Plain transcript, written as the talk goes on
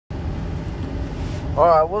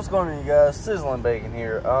Alright, what's going on, you guys? Sizzling Bacon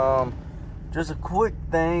here. Just a quick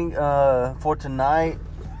thing for tonight.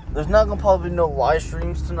 There's not gonna probably be no live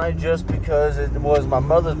streams tonight just because it was my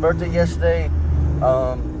mother's birthday yesterday.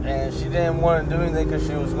 And she didn't want to do anything because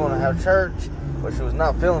she was going to have church, but she was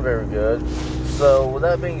not feeling very good. So with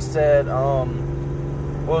that being said, we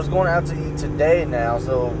was going out to eat today now.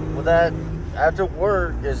 So with that, after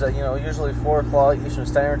work is usually 4 o'clock Eastern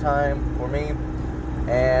Standard Time for me,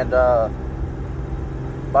 and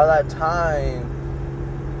by that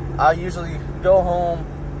time, I usually go home,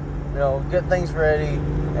 get things ready,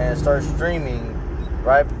 and start streaming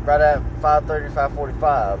right at 5:30,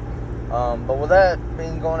 5:45. But with that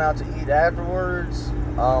being going out to eat afterwards,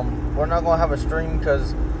 we're not going to have a stream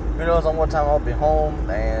because who knows on what time I'll be home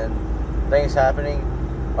and things happening.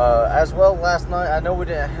 As well, last night, I know we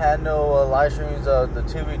didn't have no live streams of the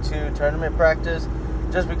 2v2 tournament practice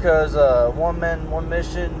just because One Man, One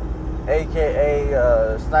Mission,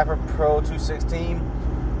 aka Sniper Pro 216,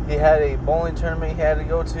 he had a bowling tournament he had to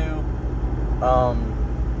go to,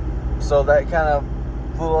 so that kind of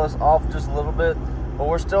blew us off just a little bit, but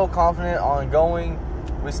we're still confident on going.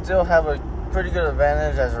 We still have a pretty good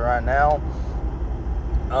advantage as of right now.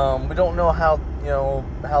 We don't know how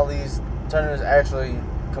these tournaments actually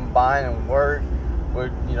combine and work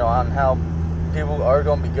with on how people are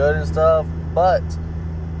going to be good and stuff, but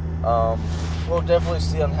we'll definitely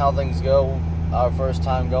see on how things go our first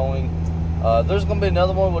time going. There's going to be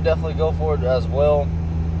another one. We'll definitely go for it as well.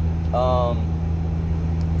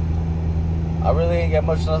 I really ain't got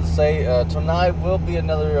much else to say. Tonight will be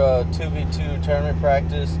another 2v2 tournament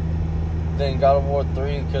practice. Then God of War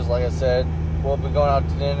 3, because like I said, we'll be going out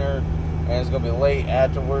to dinner and it's going to be late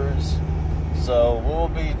afterwards. So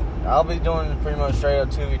I'll be doing pretty much straight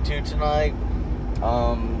up 2v2 tonight.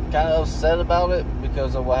 Kind of upset about it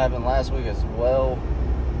because of what happened last week as well.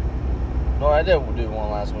 No, I did do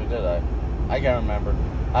one last week, did I? I can't remember.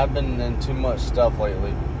 I've been in too much stuff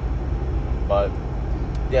lately. But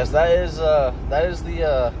yes, that is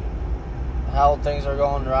the how things are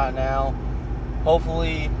going right now.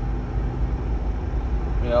 Hopefully,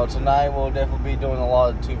 tonight we'll definitely be doing a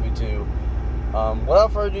lot of 2v2.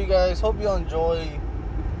 Without further ado, guys, hope you enjoy.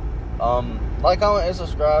 Like, comment, and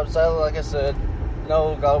subscribe. Sadly, like I said,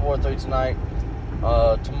 no God of War 3 tonight.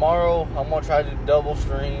 Tomorrow, I'm going to try to do double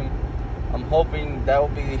stream. I'm hoping that will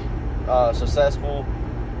be successful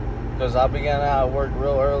because I'll be getting out of work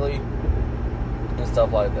real early and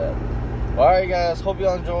stuff like that. Alright, guys, hope you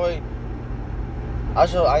all enjoy. I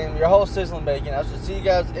am your host, Sizzling Bacon. I shall see you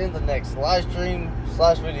guys in the next live stream /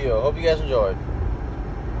 video. Hope you guys enjoyed.